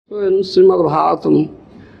In Srimad Bhagavatam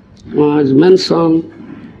is mentioned,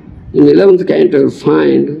 in 11th canto you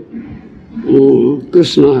find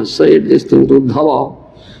Krishna has said this thing to Uddhava.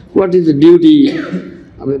 What is the duty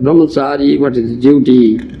of a Brahmacārī? What is the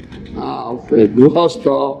duty of a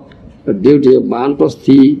Grihastha? The duty of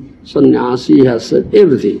Vanprasthi, Sannyasi? Has said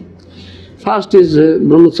everything. First is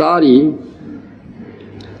Brahmacārī.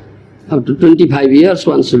 Up to 25 years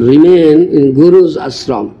one should remain in Guru's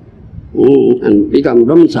ashram and become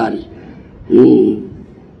Brahmacārī.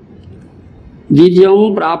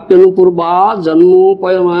 Didyam prapyanu purva janmo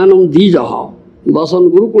payamanam dijaha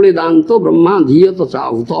vasan gurukule danto brahma dhiyata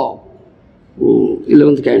chahuta.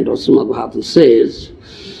 11th canto Srimad Bhagavatam says,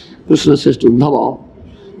 Krishna says to Uddhava,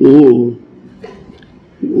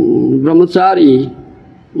 Brahmacārī,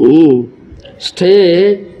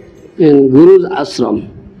 stay in Guru's ashram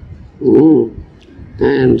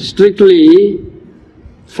and strictly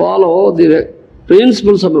follow the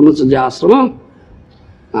principles of Brahmacārya ashrama.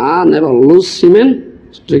 Never lose semen,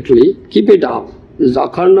 strictly keep it up. This is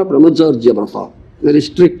akhanda brahmacārya vrata, very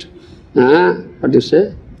strict. What do you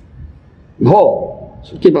say? Bho.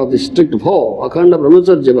 So keep up this strict bho, akhanda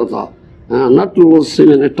brahmacārya vrata. Not to lose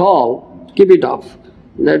semen at all, keep it up.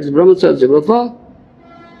 That is brahmacārya vrata,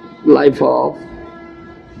 life of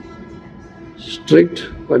strict,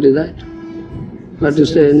 what is that? What do you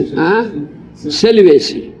say?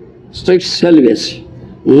 Celibacy, strict celibacy.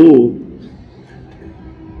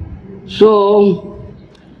 So,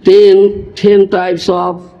 10 types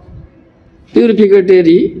of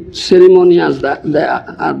purificatory ceremonies that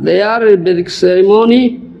they are a Vedic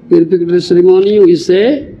ceremony, purificatory ceremony, we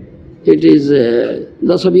say it is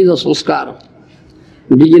Dasavidha Sanskara,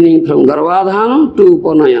 beginning from Garbhadhana to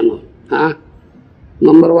Upanayana.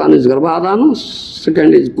 Number 1 is Garbhadhana,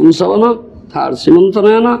 second is Pumsavana, third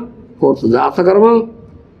Simantanayana, fourth Jatakarma.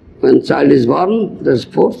 When child is born, there is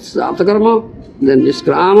fourth Jatakarma, then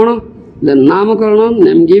Niskramana, then Namakarana,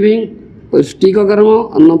 name giving, Pushtika Karma,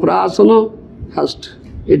 Annaprasana, first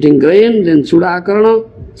eating grain, then Chudakarana,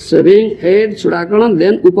 shaving head, Chudakarana,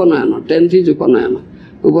 then Upanayana, 10th is Upanayana.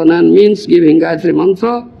 Upanayana means giving Gayatri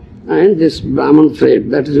Mantra and this Brahman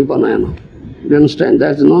thread, that is Upanayana. You understand?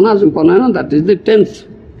 That is known as Upanayana, that is the 10th,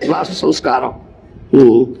 last sanskara.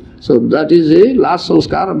 So that is the last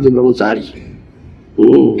sanskara of the Brahmacārī.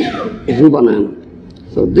 Upanayana.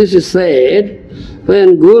 So this is said,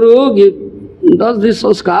 when Guru does this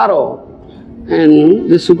sanskara, and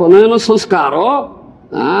this Upanayana sanskara,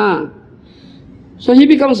 so he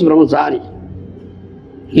becomes Brahmacārī.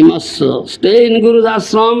 He must stay in Guru's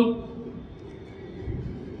ashram.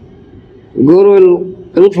 Guru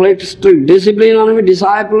will inflict strict discipline on him.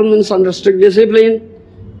 Disciple means under strict discipline.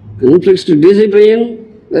 Inflict strict discipline,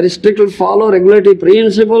 very strictly follow regulatory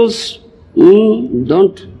principles.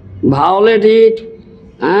 Don't violate it.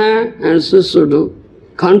 And so to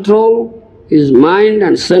control his mind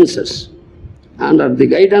and senses. Under the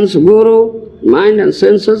guidance of Guru, mind and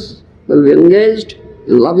senses will be engaged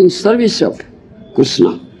in loving service of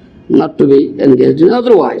Krishna, not to be engaged in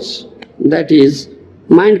otherwise. That is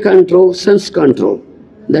mind control, sense control.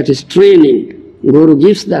 That is training. Guru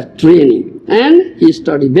gives that training. And he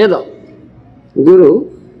studies Veda. Guru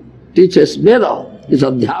teaches Veda. He is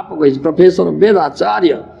Adhyapaka, he is professor of Veda,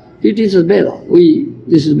 Acharya. He teaches Veda.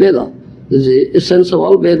 This is Veda. This is the essence of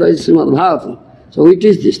all Veda is Srimad Bhagavatam. So we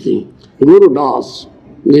teach this thing. Guru does.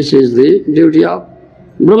 This is the duty of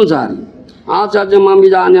Brahmacārī. Acharya mam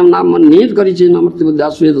vidanyam namanit karichi namrti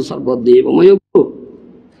buddhasveda sarvadeva maya guru.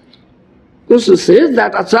 Krishna says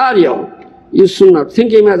that Acharya, you should not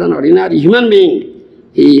think him as an ordinary human being.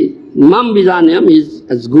 Mam vidanyam is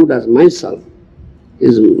as good as myself.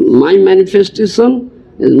 Is my manifestation,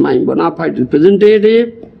 is my bona fide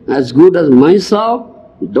representative, as good as myself.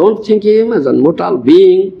 Don't think him as a mortal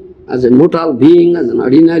being, as an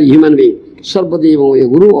ordinary human being. Sarvadeva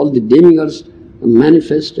Guru, all the demigods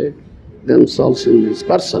manifested themselves in this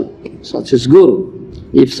person. Such is Guru.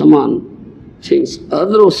 If someone thinks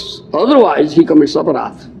otherwise, he commits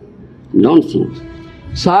aparadh. Don't think.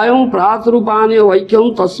 Sayam pratarupani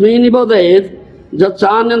vaikyam tasmai nibadayet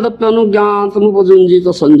jachanyadapyanugyantam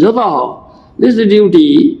upajunjita sanjata. This is the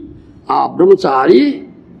duty of Brahmacārī.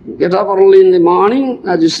 Get up early in the morning,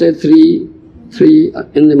 as you say, 3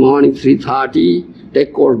 in the morning, 3:30,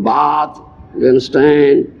 take cold bath, you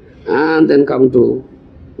understand, and then come to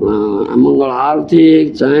Mangala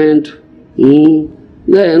Arati, chant,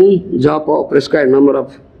 then japa, prescribed number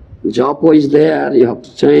of japa is there, you have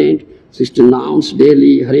to chant, 16 rounds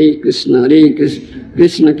daily, Hare Krishna,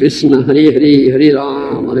 Krishna Krishna, Hare Hare, Hare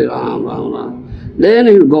Ram, Ram Ram. Then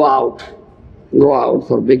you go out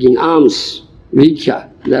for begging alms, Vikhya,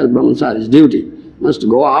 that's Brahmacāri's duty. must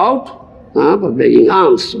go out for begging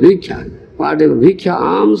alms, bhikkha. Whatever bhikkha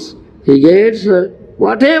alms he gets,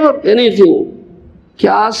 whatever, anything,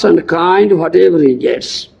 cash and kind, whatever he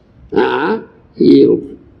gets, he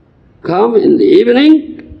will come in the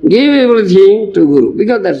evening, give everything to Guru,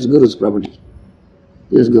 because that's Guru's property.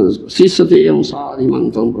 Yes, Guru's. Sisate yam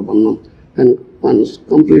sadhimantam prapannam. And one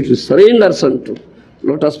completely surrenders unto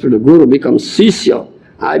lotus feet of Guru, becomes Sisya.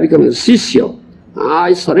 I become a Sisya.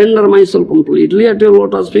 I surrender myself completely at your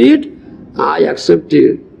lotus feet. I accept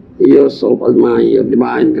yourself as your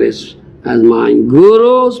divine grace, as my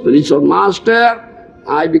Guru, spiritual master.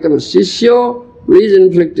 I become a Sisya. Please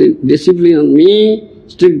inflict discipline on me,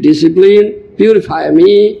 strict discipline, purify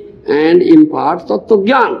me, and impart Tattva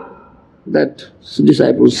Jnana. That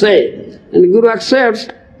disciples say. And the Guru accepts,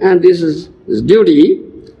 and this is his duty.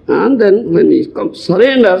 And then when he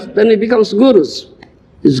surrenders, then he becomes Gurus.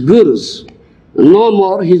 His Gurus. No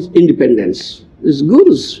more his independence. His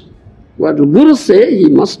Gurus. What Gurus say, he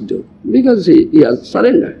must do. Because he has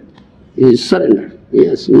surrendered. He is surrendered. He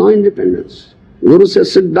has no independence. Guru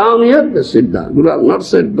says, sit down here, they sit down. Guru has not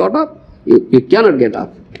said, got up, you cannot get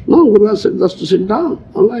up. No, Guru has said just to sit down.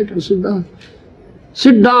 All right, sit down.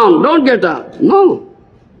 Sit down, don't get up. No.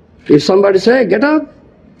 If somebody say, get up,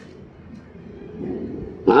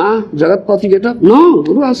 Jagatpati, get up. No,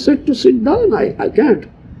 Guru has said to sit down. I can't.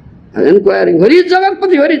 I am inquiring, where is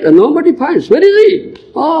Jagatpati? Where is? Nobody finds. Where is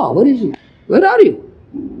he? Oh, where is he? Where are you?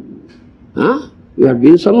 You have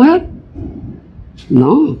been somewhere?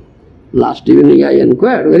 No. Last evening I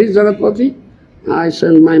inquired, where is Jagatpati? I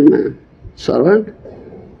sent my servant,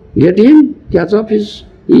 get him, catch up his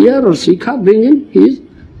ear or sikha, bring him.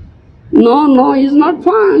 No, he's not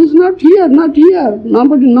fine, he's not here, not here.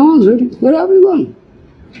 Nobody knows it. Where have you gone?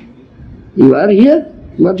 You are here,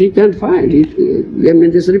 but he can't find. He gave me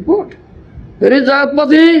this report. Where is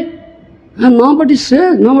Jagatpati? And nobody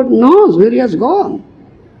says, nobody knows where he has gone.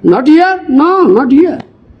 Not here? No, not here.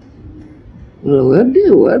 Where did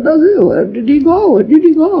he go? Where did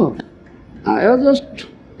he go? I was just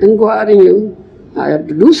inquiring you. I have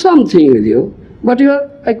to do something with you, but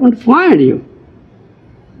I couldn't find you.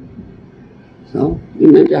 So, you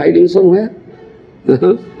may be hiding somewhere.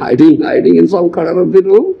 hiding in some corner of the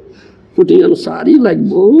room, putting on sari like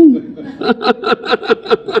boom.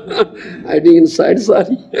 hiding inside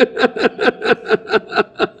sari.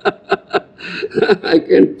 I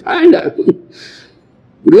can't find him.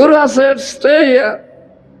 Guru said, stay here,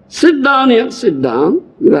 sit down here, sit down.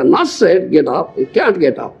 Guru has not said, get up, you can't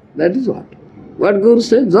get up. That is what. What Guru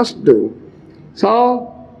said, just do.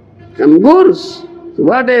 So, Gurus,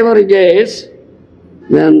 whatever he gets,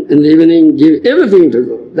 then in the evening give everything to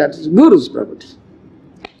Guru. That is Guru's property.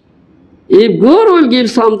 If Guru will give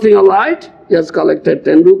something, all right, he has collected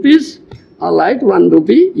 10 rupees, all right, 1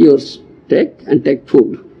 rupee, yours take and take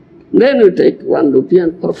food. Then you take 1 rupee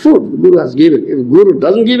and for food, Guru has given. If Guru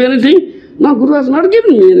doesn't give anything, no, Guru has not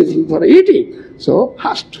given me anything for eating. So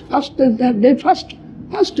fast that day,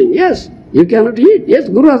 fasting, yes. You cannot eat, yes,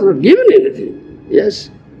 Guru has not given anything, yes.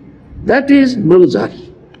 That is Brahmacārī,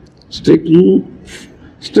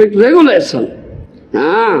 strict regulation.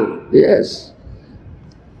 Yes.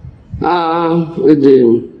 With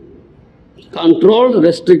the controlled,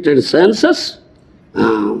 restricted senses,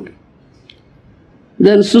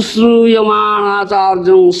 then susruyamana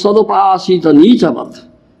acharjam sadupasita nichavat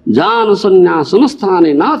jana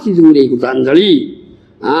sannyasana nati dure kutanjali.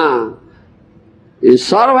 A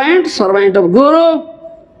servant of Guru,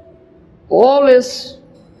 always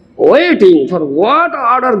waiting for what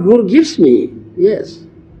order Guru gives me. Yes,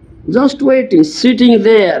 just waiting, sitting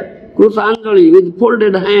there, Krutanjali with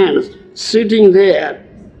folded hands, sitting there,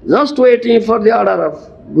 just waiting for the order of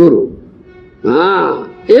Guru.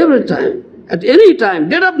 Every time. At any time,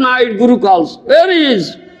 dead of night, Guru calls, where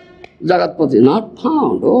is Jagatpati? Not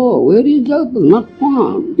found. Oh, where is Jagatpati? Not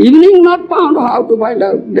found. Evening not found. How to find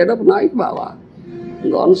out? Dead of night, Baba.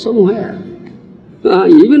 Gone somewhere.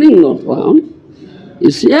 Evening not found.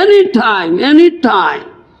 You see, any time,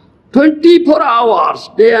 24 hours,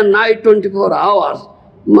 day and night, 24 hours,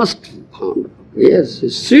 must be found. Yes,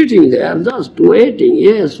 he's sitting there, just waiting.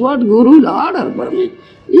 Yes, what Guru will order for me?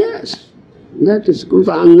 Yes, that is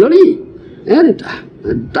Krutanjali. Anytime.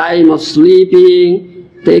 At time of sleeping,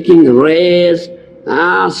 taking rest,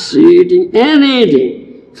 sitting,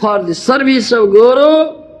 anything. For the service of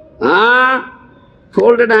Guru,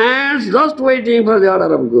 folded hands, just waiting for the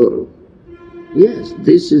order of Guru. Yes,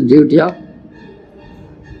 this is duty of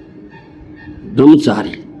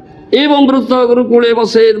Brahmacārī. Evam vrutta gurukule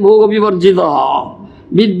vaset bhoga vivarjita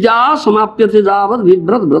vidya samapyate javad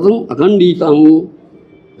vibrat vratam akhanditam.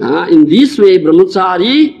 In this way,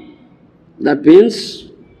 Brahmacārī That means,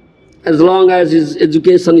 as long as his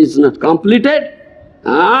education is not completed,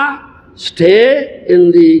 stay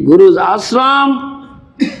in the Guru's ashram,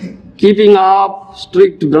 keeping up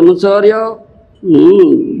strict brahmacārya,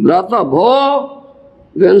 vrata, bhog,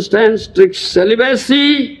 you understand, strict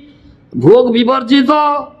celibacy, bhog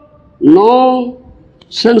vivarjita, no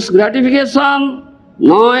sense gratification,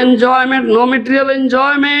 no enjoyment, no material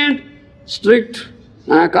enjoyment, strict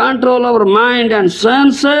control over mind and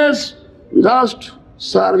senses, just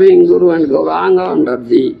serving Guru and Gauranga under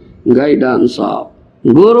the guidance of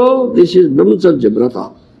Guru. This is Brahmacārya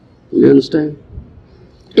Vrata. You understand?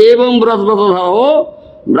 Evam Vrat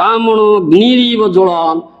Vratadharo Brahmano Gniriva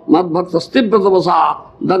Jolan Madbhakta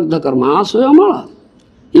Stibhratavasa Dagdha Karma Swayamala.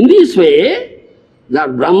 In this way, that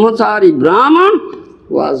Brahmacārī Brahman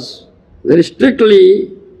was very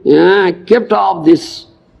strictly kept off this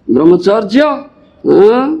Brahmacārya,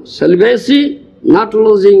 celibacy, not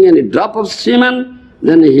losing any drop of semen.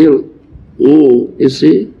 Then he'll, you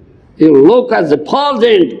see, he'll look as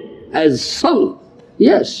effulgent as sun.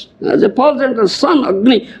 Yes, as effulgent as sun,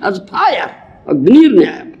 Agni, as fire,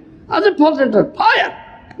 Agnirnyaya, as effulgent as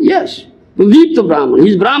fire. Yes, Pradipta Brahman,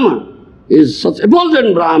 he's Brahman, is such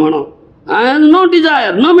effulgent Brahmana, and no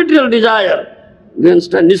desire, no material desire. You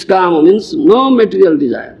understand, Niskama means no material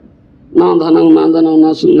desire. Na dhanam, na dhanam,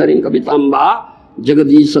 na sundarim kavitamba,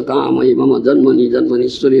 jagadisha kamai mama janmani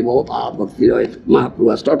janmanishwari bhavata bhakti rohit. Mahaprabhu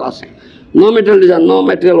has taught us. No material desire, no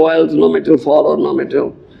material wealth, no material follower, no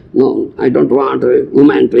material, no, I don't want a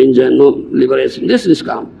woman to enjoy, no liberation. This is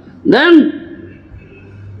Niskama. Then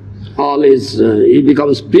all is, he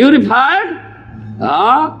becomes purified,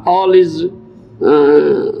 all his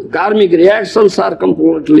karmic reactions are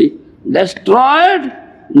completely destroyed.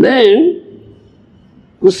 Then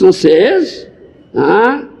Krishna says,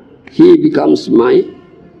 he becomes my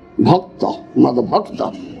bhakta, mother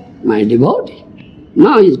bhakta, my devotee.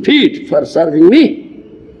 Now he is fit for serving me.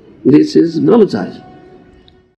 This is Brahmacārya.